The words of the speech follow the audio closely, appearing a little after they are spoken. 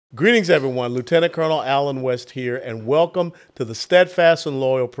Greetings, everyone. Lieutenant Colonel Alan West here, and welcome to the Steadfast and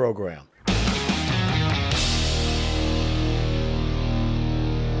Loyal program. You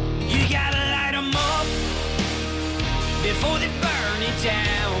gotta light 'em up before they burn it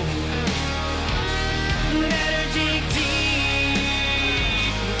down. Better dig deep,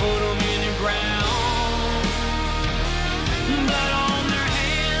 put 'em in the ground. Blood on their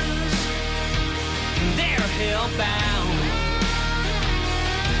hands, they're hellbound.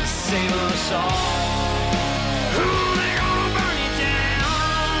 Save us all. Ooh, they're gonna burn it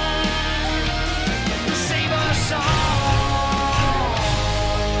down. Save us all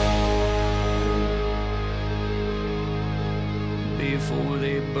before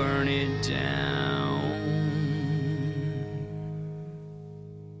they burn it down.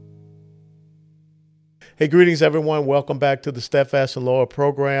 Hey, greetings, everyone. Welcome back to the Steadfast and Loyal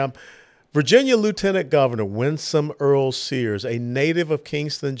program. Virginia Lieutenant Governor Winsome Sears, a native of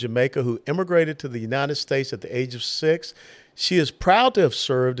Kingston, Jamaica, who immigrated to the United States at the age of 6. She is proud to have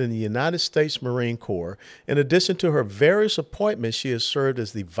served in the United States Marine Corps. In addition to her various appointments, she has served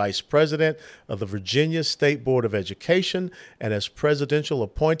as the Vice President of the Virginia State Board of Education and as presidential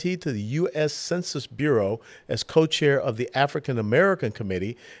appointee to the U.S. Census Bureau as co-chair of the African American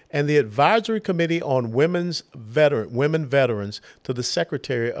Committee and the Advisory Committee on Women Veterans to the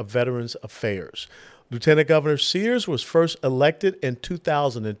Secretary of Veterans Affairs. Lieutenant Governor Sears was first elected in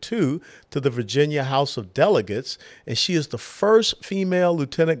 2002 to the Virginia House of Delegates, and she is the first female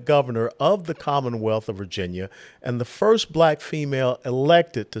lieutenant governor of the Commonwealth of Virginia and the first black female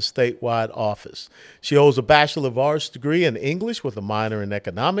elected to statewide office. She holds a Bachelor of Arts degree in English with a minor in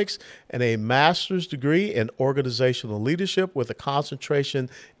economics and a master's degree in organizational leadership with a concentration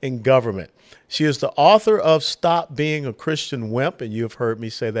in government. She is the author of Stop Being a Christian Wimp, and you have heard me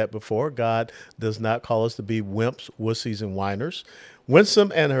say that before. God does not call us to be wimps, wussies, and whiners.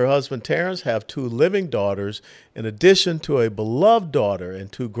 Winsome and her husband Terrence have 2 living daughters, in addition to a beloved daughter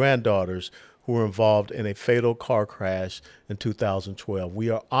and 2 granddaughters who were involved in a fatal car crash in 2012. We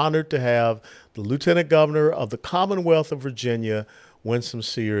are honored to have the Lieutenant Governor of the Commonwealth of Virginia, Winsome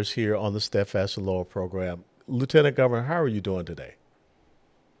Sears, here on the Steadfast and Loyal program. Lieutenant Governor, how are you doing today?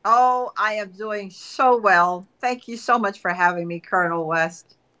 Oh, I am doing so well. Thank you so much for having me, Colonel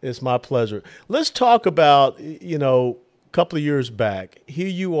West. It's my pleasure. Let's talk about, a couple of years back, here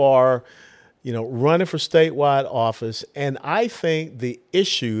you are, running for statewide office. And I think the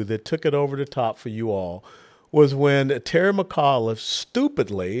issue that took it over the top for you all was when Terry McAuliffe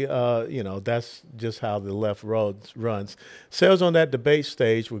stupidly, that's just how the left runs, says on that debate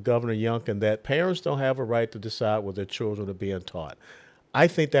stage with Governor Youngkin that parents don't have a right to decide what their children are being taught. I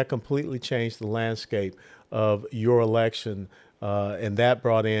think that completely changed the landscape of your election, and that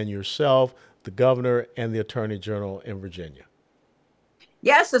brought in yourself, the governor, and the attorney general in Virginia.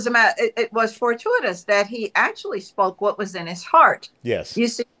 Yes, as a matter, it was fortuitous that he actually spoke what was in his heart. Yes. You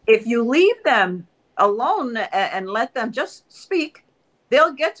see, if you leave them alone and let them just speak,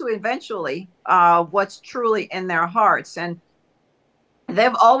 they'll get to eventually what's truly in their hearts. And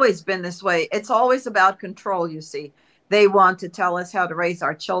they've always been this way. It's always about control, you see. They want to tell us how to raise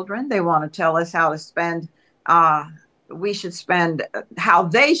our children. They want to tell us how to spend, we should spend, how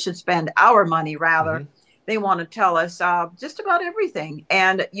they should spend our money, rather. Mm-hmm. They want to tell us just about everything.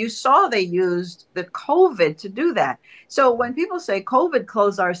 And you saw they used the COVID to do that. So when people say COVID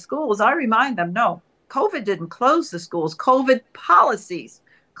closed our schools, I remind them, no, COVID didn't close the schools. COVID policies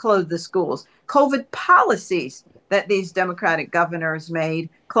closed the schools. COVID policies that these Democratic governors made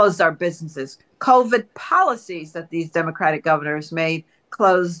closed our businesses. COVID policies that these Democratic governors made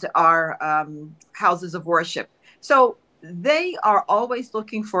closed our houses of worship. So they are always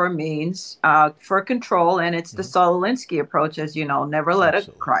looking for a means for control. And it's the Solinsky approach, as you know, never let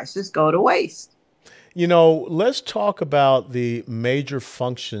a crisis go to waste. Let's talk about the major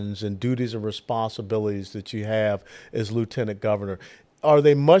functions and duties and responsibilities that you have as lieutenant governor. Are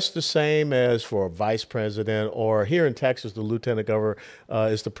they much the same as for a vice president, or here in Texas, the lieutenant governor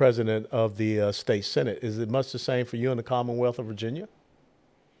is the president of the state senate? Is it much the same for you in the Commonwealth of Virginia?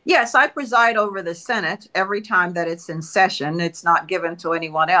 Yes, I preside over the Senate every time that it's in session. It's not given to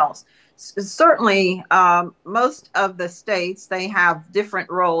anyone else. Certainly, most of the states, they have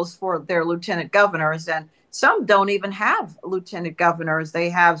different roles for their lieutenant governors, and some don't even have lieutenant governors. They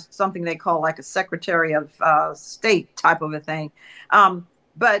have something they call like a secretary of state type of a thing.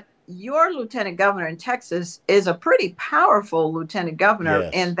 But your lieutenant governor in Texas is a pretty powerful lieutenant governor.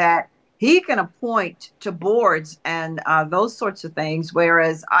 Yes. In that he can appoint to boards and those sorts of things,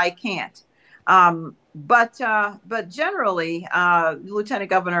 whereas I can't. But generally, lieutenant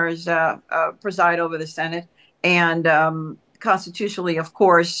governors preside over the Senate, and constitutionally, of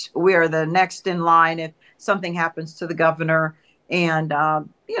course, we are the next in line if something happens to the governor, and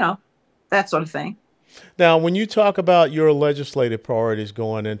that sort of thing. Now, when you talk about your legislative priorities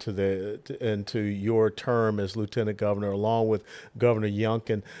going into your term as lieutenant governor, along with Governor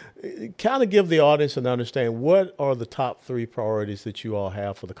Youngkin, kind of give the audience an understanding, what are the top three priorities that you all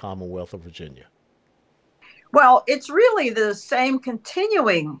have for the Commonwealth of Virginia? Well, it's really the same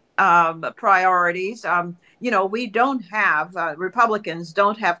continuing priorities. We don't have, Republicans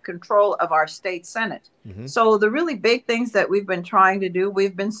don't have control of our state Senate. Mm-hmm. So the really big things that we've been trying to do,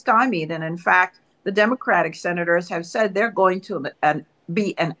 we've been stymied. And in fact, the Democratic senators have said they're going to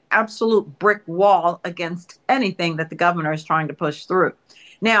be an absolute brick wall against anything that the governor is trying to push through.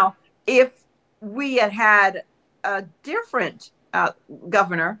 Now, if we had a different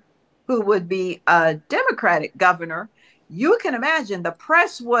governor, who would be a Democratic governor, you can imagine the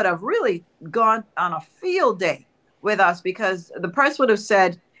press would have really gone on a field day with us, because the press would have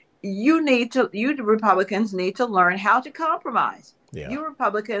said, you Republicans need to learn how to compromise. Yeah. You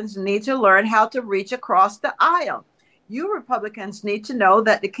Republicans need to learn how to reach across the aisle. You Republicans need to know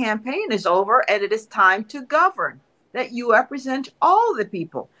that the campaign is over and it is time to govern, that you represent all the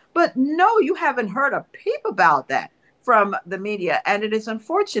people. But no, you haven't heard a peep about that from the media. And it is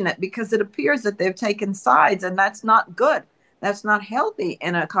unfortunate, because it appears that they've taken sides, and that's not good. That's not healthy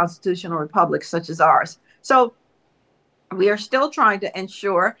in a constitutional republic such as ours. So we are still trying to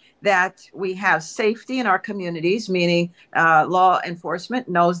ensure that we have safety in our communities, meaning law enforcement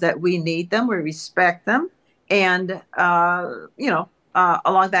knows that we need them, we respect them, and,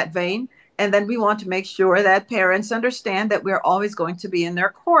 along that vein. And then we want to make sure that parents understand that we're always going to be in their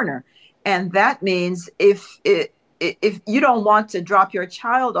corner. And that means if you don't want to drop your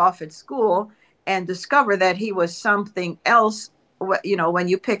child off at school and discover that he was something else, when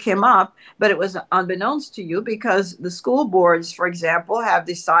you pick him up, but it was unbeknownst to you, because the school boards, for example, have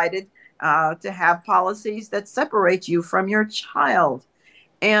decided to have policies that separate you from your child.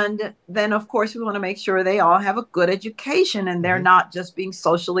 And then, of course, we want to make sure they all have a good education, and they're not just being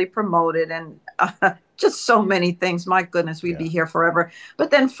socially promoted, and just so many things. My goodness, we'd be here forever.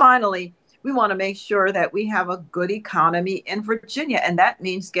 But then finally, we want to make sure that we have a good economy in Virginia. And that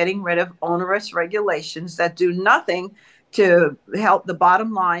means getting rid of onerous regulations that do nothing to help the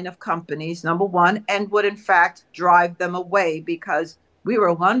bottom line of companies, number one, and would in fact drive them away, because we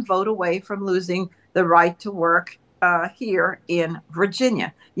were one vote away from losing the right to work here in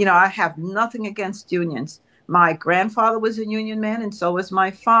Virginia. I have nothing against unions. My grandfather was a union man, and so was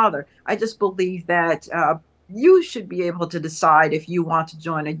my father. I just believe that you should be able to decide if you want to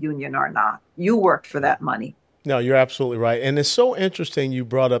join a union or not. You worked for that money. No, you're absolutely right. And it's so interesting you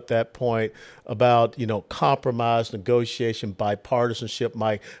brought up that point about, compromise, negotiation, bipartisanship,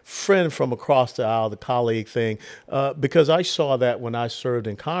 my friend from across the aisle, the colleague thing, because I saw that when I served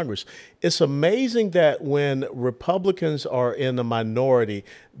in Congress. It's amazing that when Republicans are in the minority,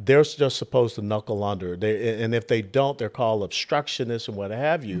 they're just supposed to knuckle under. And if they don't, they're called obstructionists and what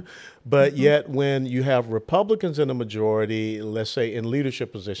have you. But yet when you have Republicans in the majority, let's say in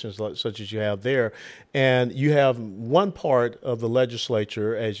leadership positions such as you have there, and you have one part of the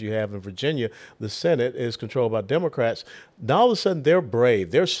legislature, as you have in Virginia, the Senate is controlled by Democrats, now all of a sudden they're brave.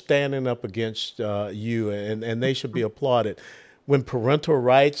 They're standing up against you, and they should be applauded. When parental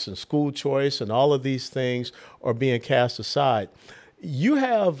rights and school choice and all of these things are being cast aside, you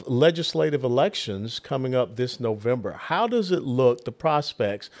have legislative elections coming up this November. How does it look, the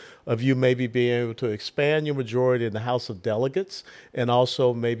prospects of you maybe being able to expand your majority in the House of Delegates and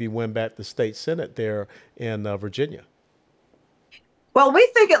also maybe win back the state Senate there in Virginia? Well, we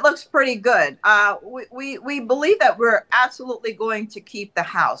think it looks pretty good. We believe that we're absolutely going to keep the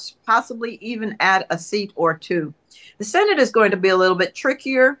House, possibly even add a seat or two. The Senate is going to be a little bit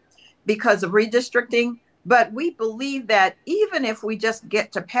trickier because of redistricting, but we believe that even if we just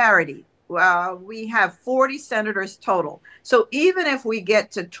get to parity, we have 40 senators total. So even if we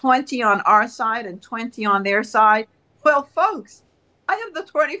get to 20 on our side and 20 on their side, well, folks, I am the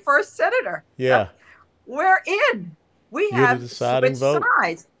 21st senator. Yeah. We're in. We You're have the deciding vote.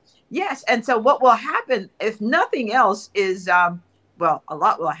 sides. Yes. And so what will happen, if nothing else, is, a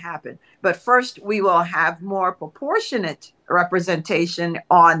lot will happen. But first, we will have more proportionate representation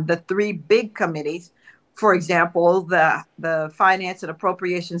on the three big committees. For example, the Finance and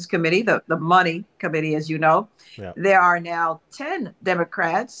Appropriations Committee, the Money Committee, as you know, there are now 10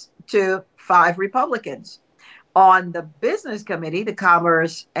 Democrats to 5 Republicans. On the Business Committee, the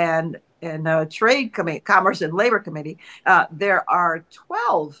Commerce and Trade Committee, Commerce and Labor Committee, there are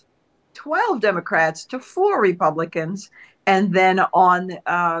 12 Democrats to 4 Republicans. And then on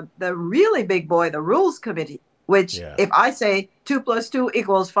the really big boy, the Rules Committee, which Yeah. if I say 2 + 2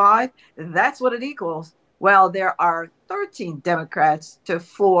 = 5, that's what it equals. Well, there are 13 Democrats to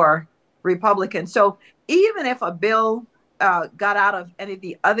 4 Republicans. So even if a bill got out of any of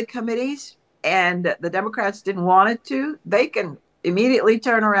the other committees and the Democrats didn't want it to, they can immediately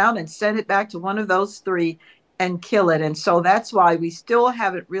turn around and send it back to one of those 3 and kill it. And so that's why we still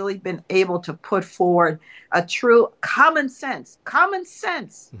haven't really been able to put forward a true common sense.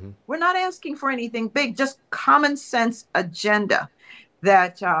 We're not asking for anything big, just common sense agenda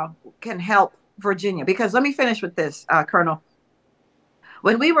that can help Virginia. Because let me finish with this, Colonel.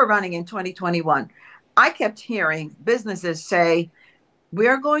 When we were running in 2021, I kept hearing businesses say,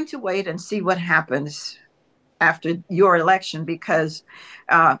 we're going to wait and see what happens after your election, because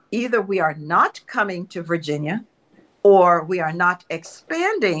either we are not coming to Virginia, or we are not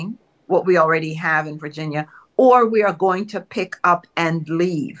expanding what we already have in Virginia, or we are going to pick up and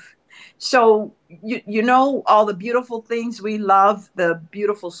leave. So, you know, all the beautiful things we love, the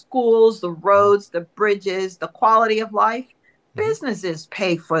beautiful schools, the roads, the bridges, the quality of life, businesses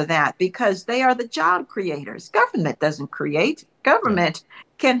pay for that because they are the job creators. Government doesn't create, government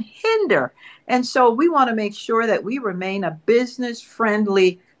can hinder. And so we want to make sure that we remain a business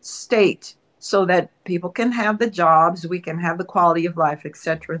friendly state so that people can have the jobs, we can have the quality of life, et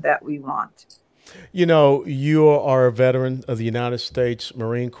cetera, that we want. You know, you are a veteran of the United States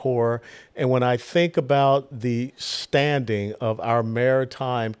Marine Corps. And when I think about the standing of our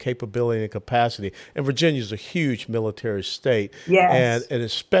maritime capability and capacity, and Virginia is a huge military state, Yes. and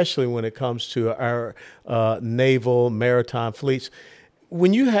especially when it comes to our naval maritime fleets,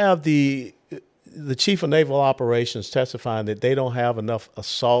 when you have the chief of naval operations testifying that they don't have enough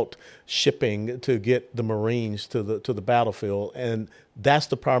assault shipping to get the Marines to the battlefield, and that's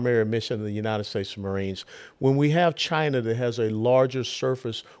the primary mission of the United States Marines. When we have China that has a larger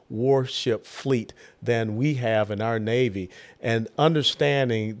surface warship fleet than we have in our Navy, and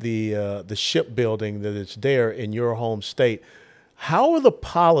understanding the shipbuilding that is there in your home state, how are the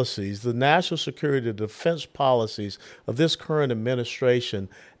policies, the national security, the defense policies of this current administration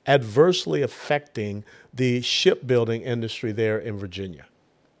adversely affecting the shipbuilding industry there in Virginia?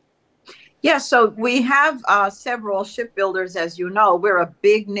 Yeah, so we have several shipbuilders, as you know. We're a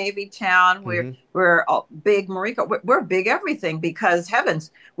big Navy town. We're a big Marine Corps. We're big everything because,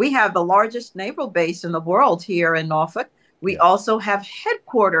 heavens, we have the largest naval base in the world here in Norfolk. We also have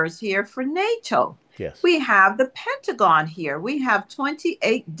headquarters here for NATO. Yes. We have the Pentagon here. We have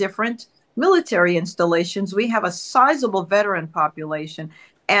 28 different military installations. We have a sizable veteran population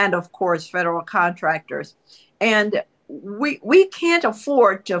and, of course, federal contractors. And we can't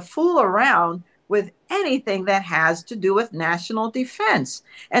afford to fool around with anything that has to do with national defense.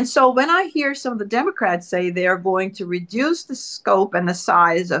 And so when I hear some of the Democrats say they're going to reduce the scope and the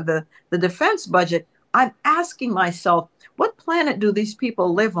size of the defense budget, I'm asking myself, what planet do these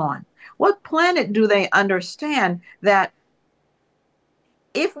people live on? What planet do they understand that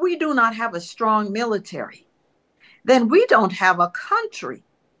if we do not have a strong military, then we don't have a country?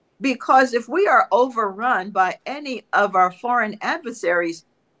 Because if we are overrun by any of our foreign adversaries,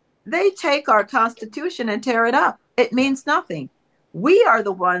 they take our Constitution and tear it up. It means nothing. We are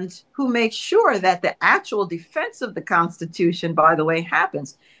the ones who make sure that the actual defense of the Constitution, by the way,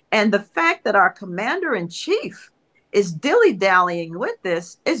 happens. And the fact that our commander-in-chief is dilly-dallying with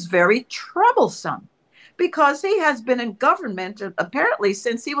this is very troublesome, because he has been in government apparently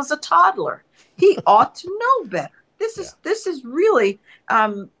since he was a toddler. He ought to know better. This is really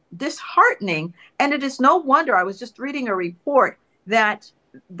disheartening, and it is no wonder. I was just reading a report that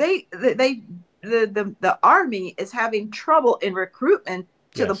the Army is having trouble in recruitment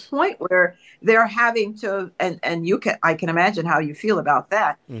to the point where they're having to, and I can imagine how you feel about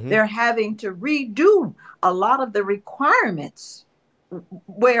that. They're having to redo a lot of the requirements,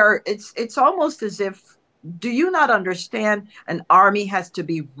 where it's almost as if, do you not understand? An army has to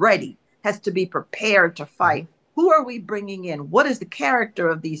be ready, has to be prepared to fight. Who are we bringing in? What is the character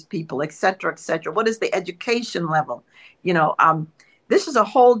of these people, et cetera, et cetera? What is the education level? You know, this is a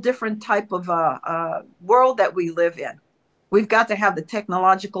whole different type of world that we live in. We've got to have the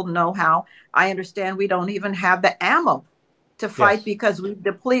technological know-how. I understand we don't even have the ammo to fight because we've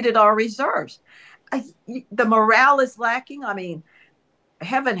depleted our reserves. The morale is lacking. I mean,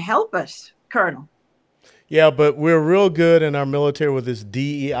 heaven help us, Colonel. Yeah, but we're real good in our military with this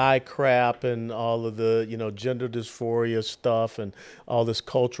DEI crap and all of the, gender dysphoria stuff and all this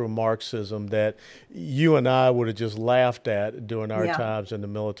cultural Marxism that you and I would have just laughed at during our times in the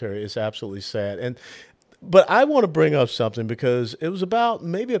military. It's absolutely sad. But I want to bring up something, because it was about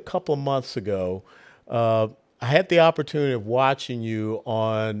maybe a couple of months ago. I had the opportunity of watching you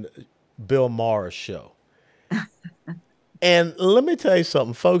on Bill Maher's show. And let me tell you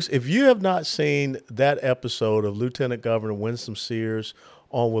something, folks. If you have not seen that episode of Lieutenant Governor Winsome Sears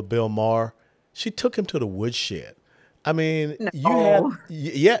on with Bill Maher, she took him to the woodshed. I mean, No.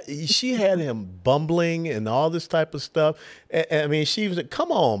 yeah, she had him bumbling and all this type of stuff. I mean, she was like,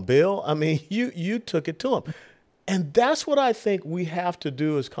 come on, Bill. I mean, you took it to him. And that's what I think we have to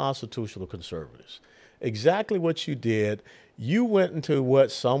do as constitutional conservatives. Exactly what you did. You went into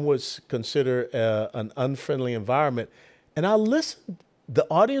what some would consider an unfriendly environment. And I listened. The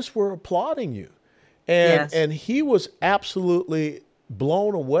audience were applauding you. And he was absolutely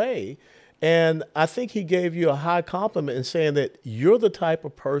blown away. And I think he gave you a high compliment in saying that you're the type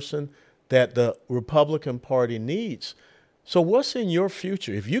of person that the Republican Party needs. So what's in your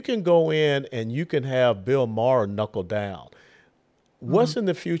future? If you can go in and you can have Bill Maher knuckle down, what's in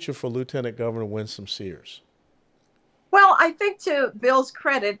the future for Lieutenant Governor Winsome Sears? Well, I think to Bill's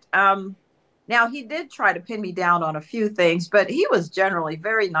credit, now he did try to pin me down on a few things, but he was generally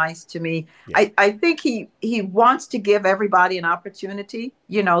very nice to me. Yeah. I think he wants to give everybody an opportunity,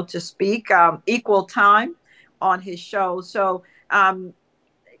 to speak, equal time on his show. So, I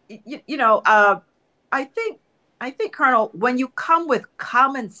think, Colonel, when you come with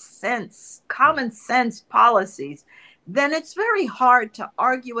common sense policies, then it's very hard to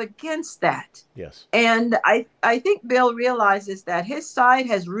argue against that. Yes. And I think Bill realizes that his side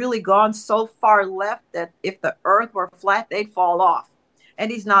has really gone so far left that if the earth were flat, they'd fall off. And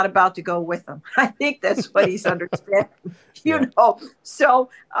he's not about to go with them. I think that's what he's understanding, So,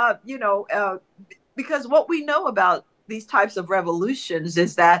 because what we know about these types of revolutions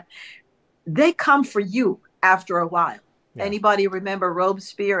is that they come for you after a while. Yeah. Anybody remember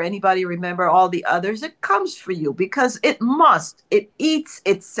Robespierre? Anybody remember all the others? It comes for you because it eats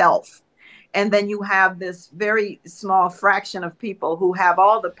itself. And then you have this very small fraction of people who have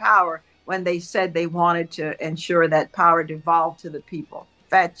all the power when they said they wanted to ensure that power devolved to the people.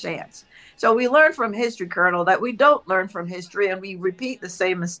 Fat chance. So we learn from history, Colonel, that we don't learn from history and we repeat the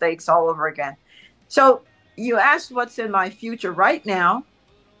same mistakes all over again. So you asked what's in my future right now.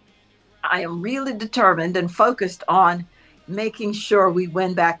 I am really determined and focused on making sure we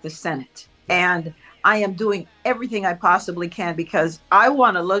win back the Senate. And I am doing everything I possibly can because I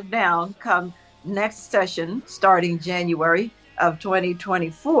want to look down come next session, starting January of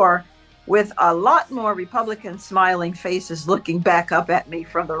 2024, with a lot more Republican smiling faces looking back up at me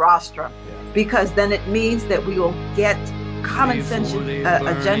from the rostrum, because then it means that we will get common sense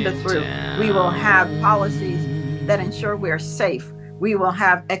agenda through. We will have policies that ensure we're safe. We will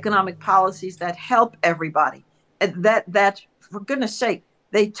have economic policies that help everybody. That for goodness sake,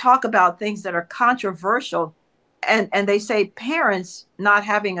 they talk about things that are controversial, and they say parents not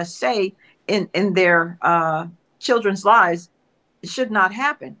having a say in their children's lives should not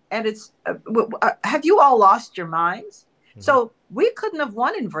happen. And it's have you all lost your minds? Mm-hmm. So we couldn't have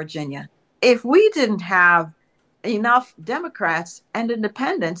won in Virginia if we didn't have enough Democrats and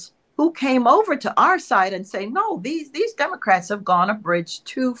independents who came over to our side and say, no, these Democrats have gone a bridge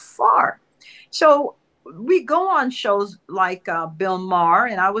too far. So we go on shows like Bill Maher,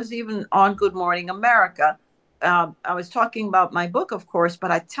 and I was even on Good Morning America. I was talking about my book, of course,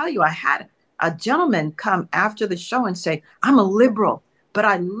 but I tell you, I had a gentleman come after the show and say, I'm a liberal, but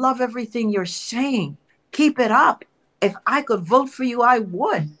I love everything you're saying. Keep it up. If I could vote for you, I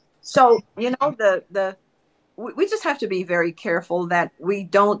would. So, we just have to be very careful that we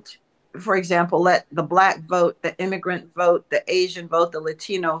don't, for example, let the Black vote, the immigrant vote, the Asian vote, the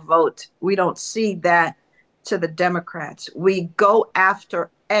Latino vote. We don't cede that to the Democrats. We go after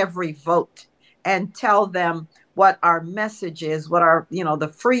every vote and tell them what our message is, what our,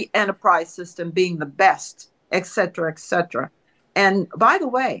 the free enterprise system being the best, et cetera, et cetera. And by the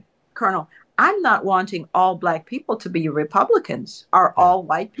way, Colonel, I'm not wanting all Black people to be Republicans. Are all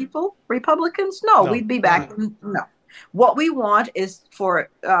white people Republicans? No, we'd be back. No. What we want is for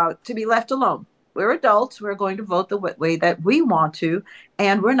to be left alone. We're adults. We're going to vote the way that we want to.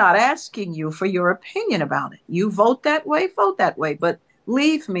 And we're not asking you for your opinion about it. You vote that way, but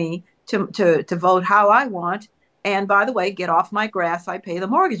leave me to vote how I want. And by the way, get off my grass. I pay the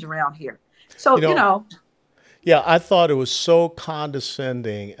mortgage around here. So, Yeah, I thought it was so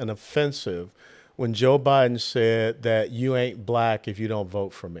condescending and offensive when Joe Biden said that you ain't Black if you don't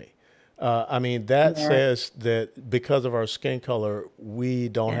vote for me. That says that because of our skin color, we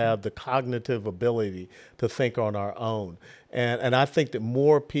don't have the cognitive ability to think on our own. And I think that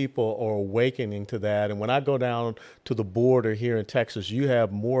more people are awakening to that. And when I go down to the border here in Texas, you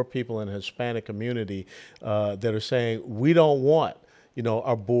have more people in the Hispanic community that are saying, we don't want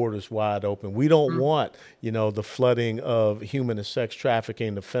our borders wide open. We don't want, the flooding of human and sex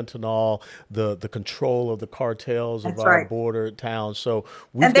trafficking, the fentanyl, the control of the cartels of That's our right. border towns. So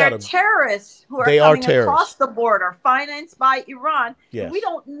we've And got they're to, terrorists who are they are coming across terrorists. the border, financed by Iran. And we Yes.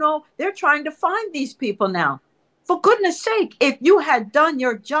 don't know. They're trying to find these people now. For goodness sake, if you had done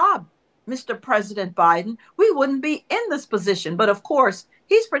your job, Mr. President Biden, we wouldn't be in this position. But of course,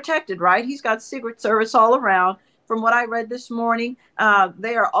 he's protected, right? He's got Secret Service all around. From what I read this morning,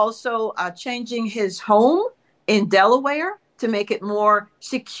 they are also changing his home in Delaware to make it more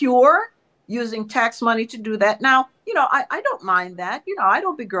secure, using tax money to do that. Now, I don't mind that. I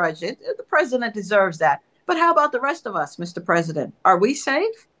don't begrudge it. The president deserves that. But how about the rest of us, Mr. President? Are we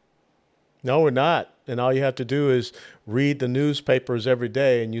safe? No, we're not. And all you have to do is read the newspapers every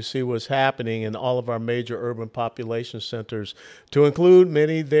day and you see what's happening in all of our major urban population centers, to include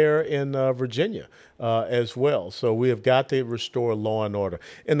many there in Virginia as well. So we have got to restore law and order.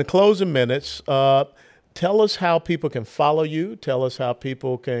 In the closing minutes, tell us how people can follow you. Tell us how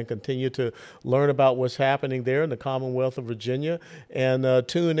people can continue to learn about what's happening there in the Commonwealth of Virginia, and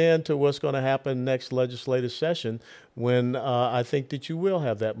tune in to what's going to happen next legislative session, when I think that you will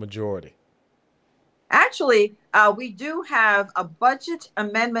have that majority. Actually, we do have a budget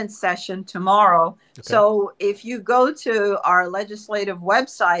amendment session tomorrow. Okay. So if you go to our legislative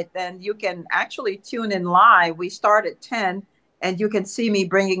website, then you can actually tune in live. We start at 10, and you can see me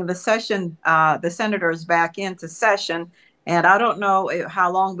bringing the senators back into session. And I don't know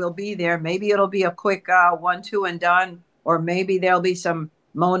how long we'll be there. Maybe it'll be a quick 1, 2 and done, or maybe there'll be some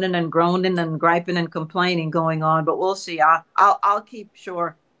moaning and groaning and griping and complaining going on. But we'll see.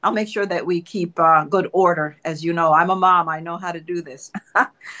 I'll make sure that we keep good order. As you know, I'm a mom. I know how to do this.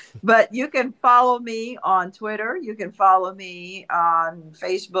 But you can follow me on Twitter. You can follow me on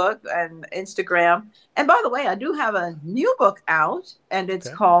Facebook and Instagram. And by the way, I do have a new book out, and it's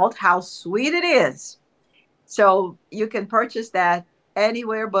called How Sweet It Is. So you can purchase that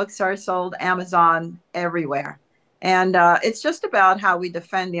anywhere books are sold, Amazon, everywhere. And it's just about how we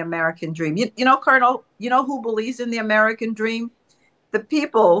defend the American dream. Colonel, who believes in the American dream? The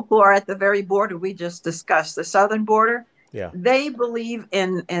people who are at the very border we just discussed, the southern border, they believe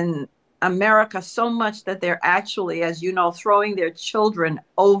in America so much that they're actually, as you know, throwing their children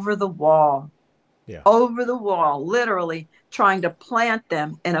over the wall, literally trying to plant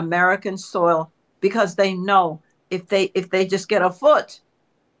them in American soil, because they know if they just get a foot,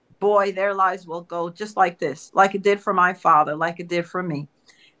 boy, their lives will go just like this, like it did for my father, like it did for me.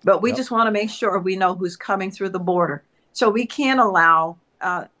 But we just want to make sure we know who's coming through the border. So we can't allow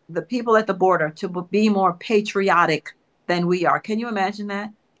the people at the border to be more patriotic than we are. Can you imagine that?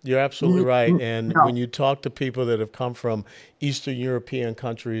 You're absolutely right. And when you talk to people that have come from Eastern European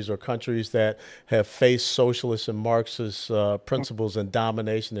countries, or countries that have faced socialist and Marxist principles and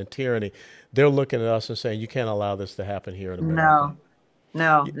domination and tyranny, they're looking at us and saying, you can't allow this to happen here in America.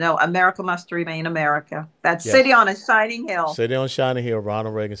 No. America must remain America. That city on a shining hill. City on a shining hill,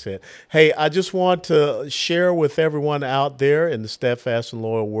 Ronald Reagan said. Hey, I just want to share with everyone out there in the steadfast and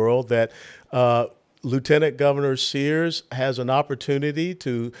loyal world that Lieutenant Governor Sears has an opportunity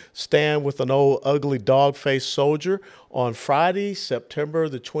to stand with an old ugly dog-faced soldier on Friday, September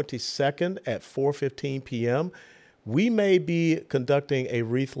the 22nd at 4:15 p.m. We may be conducting a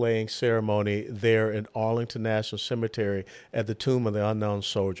wreath-laying ceremony there in Arlington National Cemetery at the Tomb of the Unknown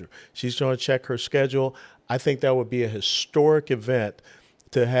Soldier. She's going to check her schedule. I think that would be a historic event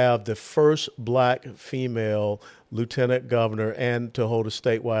to have the first black female lieutenant governor, and to hold a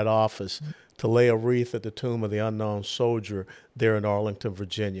statewide office, to lay a wreath at the Tomb of the Unknown Soldier there in Arlington,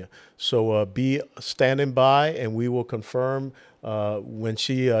 Virginia. So be standing by, and we will confirm when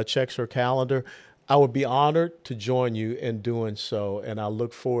she checks her calendar. I would be honored to join you in doing so, and I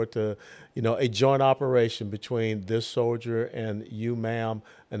look forward to, a joint operation between this soldier and you, ma'am,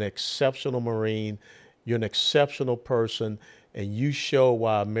 an exceptional Marine. You're an exceptional person, and you show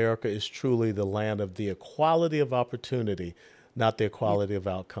why America is truly the land of the equality of opportunity, not the equality of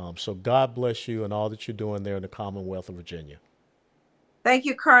outcome. So God bless you and all that you're doing there in the Commonwealth of Virginia. Thank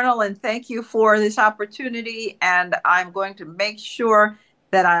you, Colonel, and thank you for this opportunity. And I'm going to make sure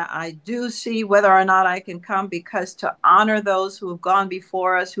that I do see whether or not I can come, because to honor those who have gone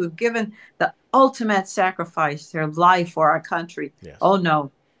before us, who have given the ultimate sacrifice, their life for our country. Yes. Oh,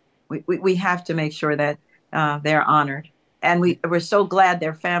 no, we have to make sure that they're honored. And we're so glad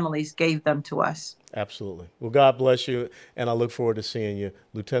their families gave them to us. Absolutely. Well, God bless you, and I look forward to seeing you.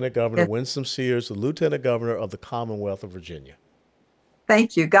 Lieutenant Governor Winsome Sears, the Lieutenant Governor of the Commonwealth of Virginia.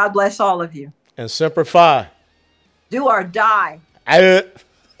 Thank you. God bless all of you. And Semper Fi. Do or die.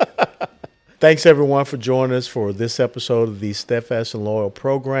 Thanks, everyone, for joining us for this episode of the Steadfast and Loyal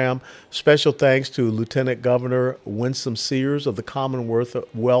program. Special thanks to Lieutenant Governor Winsome Sears of the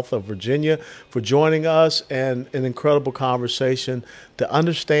Commonwealth of Virginia for joining us, and an incredible conversation to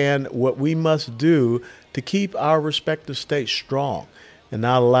understand what we must do to keep our respective states strong and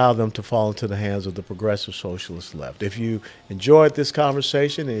not allow them to fall into the hands of the progressive socialist left. If you enjoyed this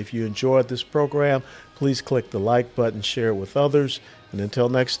conversation and if you enjoyed this program, please click the like button, share it with others, and until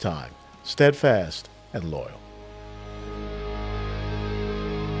next time, steadfast and loyal.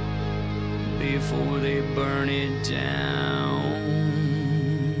 Before they burn it down.